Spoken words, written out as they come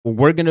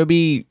we're going to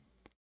be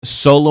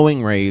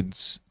soloing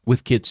raids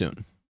with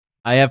KITSUNE.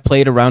 I have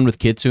played around with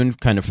KITSUNE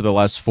kind of for the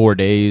last 4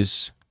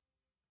 days.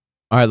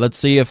 All right, let's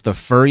see if the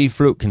furry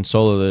fruit can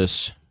solo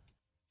this.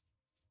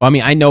 Well, I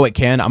mean, I know it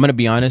can. I'm going to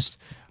be honest.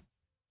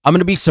 I'm going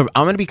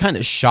to be kind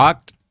of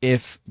shocked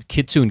if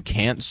KITSUNE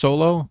can't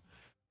solo.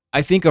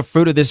 I think a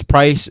fruit of this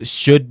price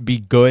should be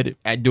good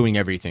at doing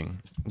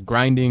everything.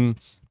 Grinding,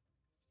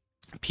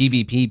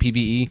 PvP,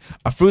 PvE.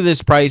 A fruit of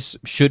this price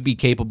should be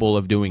capable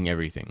of doing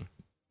everything.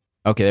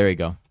 Okay, there we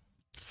go.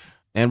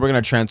 And we're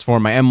going to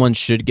transform. My M1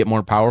 should get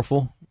more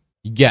powerful.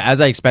 Yeah, as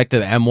I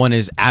expected, the M1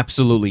 is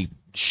absolutely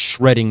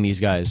shredding these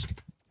guys.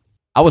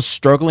 I was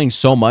struggling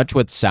so much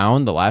with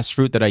sound, the last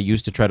fruit that I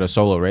used to try to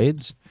solo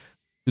raids.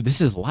 Dude,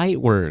 this is light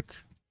work.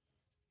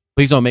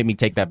 Please don't make me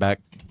take that back.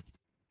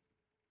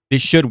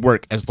 This should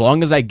work as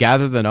long as I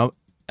gather them up.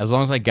 As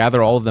long as I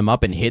gather all of them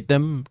up and hit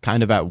them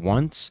kind of at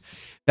once.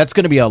 That's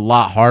going to be a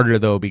lot harder,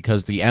 though,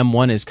 because the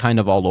M1 is kind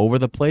of all over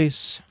the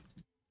place.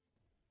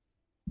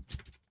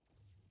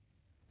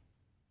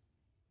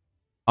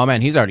 Oh,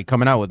 man, he's already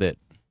coming out with it.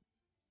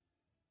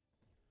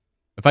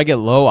 If I get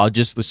low, I'll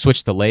just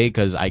switch to lay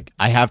because I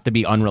have to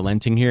be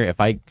unrelenting here.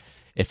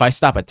 If I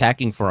stop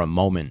attacking for a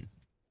moment,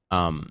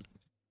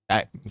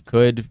 that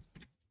could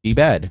be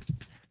bad.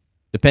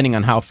 Depending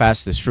on how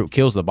fast this fruit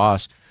kills the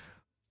boss.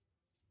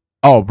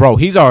 Oh, bro,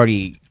 he's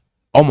already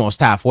almost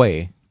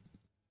halfway.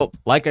 Well,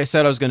 like I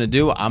said I was going to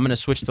do, I'm going to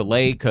switch to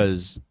lay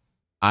because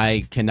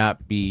I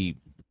cannot be...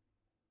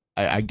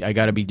 I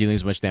got to be dealing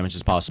as much damage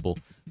as possible.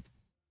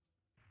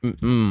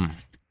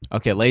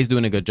 Okay, lay's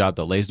doing a good job,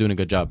 though. Lay's doing a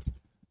good job.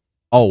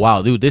 Oh,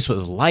 wow, dude, this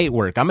was light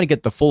work. I'm going to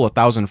get the full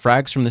 1,000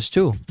 frags from this,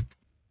 too.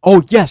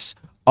 Oh, yes.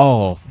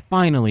 Oh,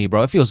 finally,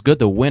 bro. It feels good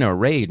to win a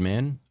raid,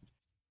 man.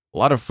 A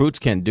lot of fruits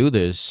can't do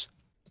this.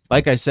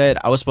 Like I said,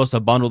 I was supposed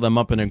to bundle them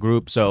up in a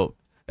group, so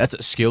that's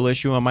a skill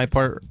issue on my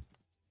part.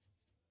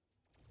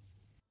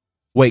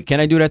 Wait,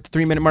 can I do it at the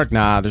 3-minute mark?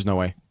 Nah, there's no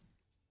way.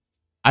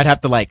 I'd have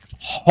to, like,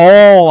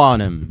 haul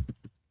on him.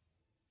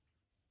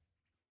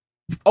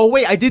 Oh,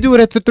 wait, I did do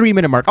it at the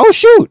 3-minute mark. Oh,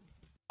 shoot.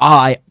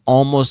 I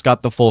almost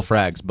got the full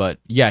frags, but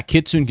yeah,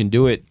 KITSUNE can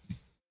do it.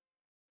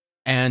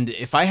 And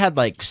if I had,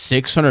 like,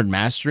 600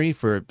 mastery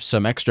for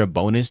some extra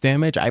bonus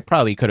damage, I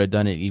probably could have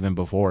done it even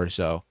before,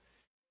 so...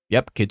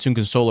 Yep, KITSUNE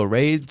can solo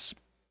raids.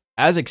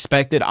 As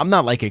expected, I'm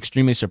not, like,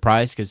 extremely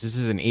surprised because this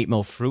is an 8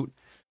 mil fruit.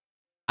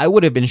 I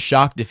would have been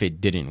shocked if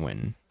it didn't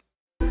win.